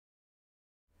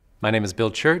My name is Bill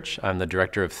Church. I'm the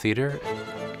director of theater.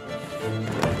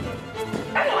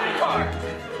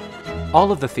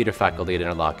 All of the theater faculty at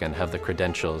Interlochen have the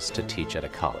credentials to teach at a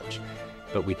college.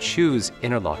 But we choose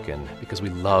Interlochen because we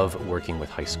love working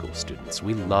with high school students.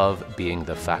 We love being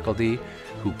the faculty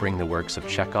who bring the works of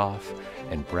Chekhov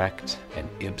and Brecht and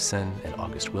Ibsen and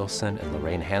August Wilson and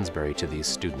Lorraine Hansberry to these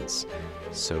students.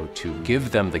 So to give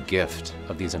them the gift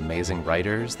of these amazing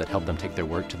writers that help them take their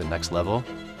work to the next level,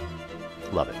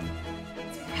 love it.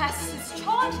 Has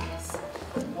charges.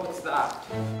 What's that?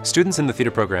 Students in the theater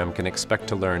program can expect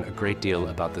to learn a great deal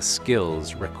about the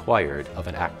skills required of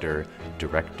an actor,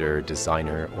 director,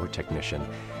 designer, or technician,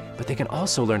 but they can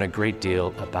also learn a great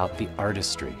deal about the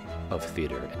artistry of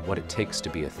theater and what it takes to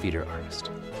be a theater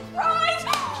artist. Right!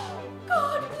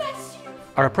 God bless you!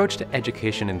 Our approach to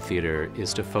education in theater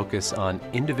is to focus on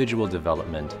individual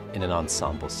development in an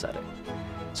ensemble setting.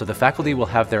 So the faculty will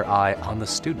have their eye on the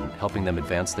student, helping them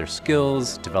advance their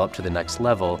skills, develop to the next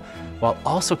level, while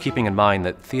also keeping in mind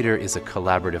that theater is a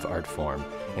collaborative art form,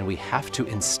 and we have to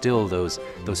instill those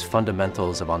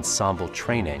fundamentals of ensemble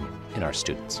training in our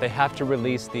students. They have to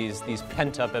release these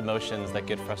pent-up emotions that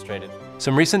get frustrated.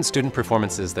 Some recent student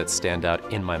performances that stand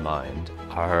out in my mind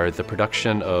are the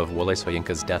production of Wole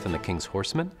Soyinka's Death and the King's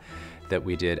Horseman that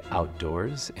we did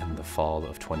outdoors in the fall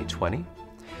of 2020.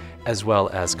 As well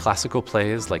as classical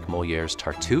plays like Molière's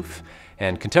Tartuffe,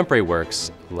 and contemporary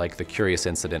works like The Curious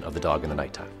Incident of the Dog in the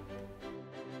Nighttime.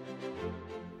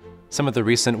 Some of the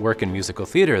recent work in musical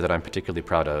theater that I'm particularly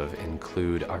proud of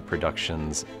include our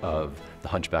productions of The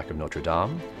Hunchback of Notre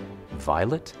Dame,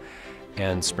 Violet,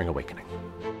 and Spring Awakening.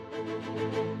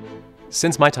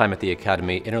 Since my time at the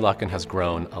Academy, Interlochen has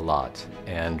grown a lot,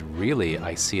 and really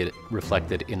I see it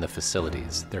reflected in the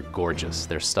facilities. They're gorgeous,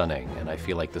 they're stunning, and I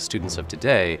feel like the students of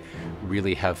today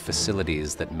really have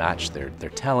facilities that match their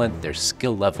talent, their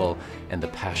skill level, and the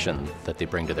passion that they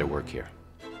bring to their work here.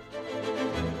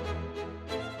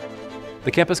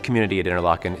 The campus community at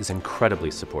Interlochen is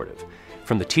incredibly supportive.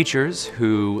 From the teachers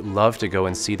who love to go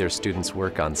and see their students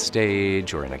work on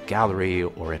stage or in a gallery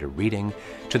or at a reading,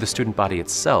 to the student body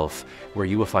itself, where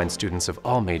you will find students of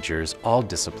all majors, all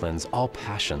disciplines, all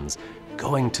passions,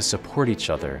 going to support each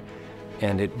other.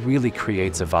 And it really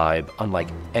creates a vibe unlike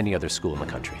any other school in the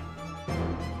country.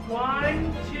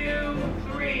 1, 2,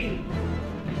 3.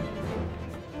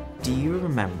 Do you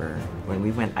remember when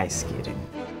we went ice skating?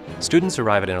 Students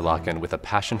arrive at Interlochen with a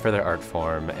passion for their art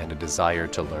form and a desire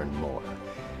to learn more.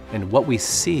 And what we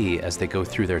see as they go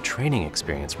through their training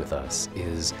experience with us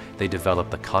is they develop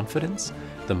the confidence,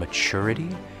 the maturity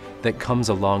that comes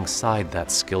alongside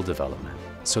that skill development.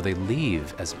 So they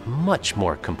leave as much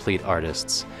more complete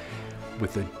artists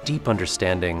with a deep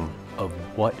understanding of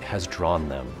what has drawn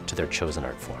them to their chosen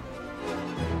art form.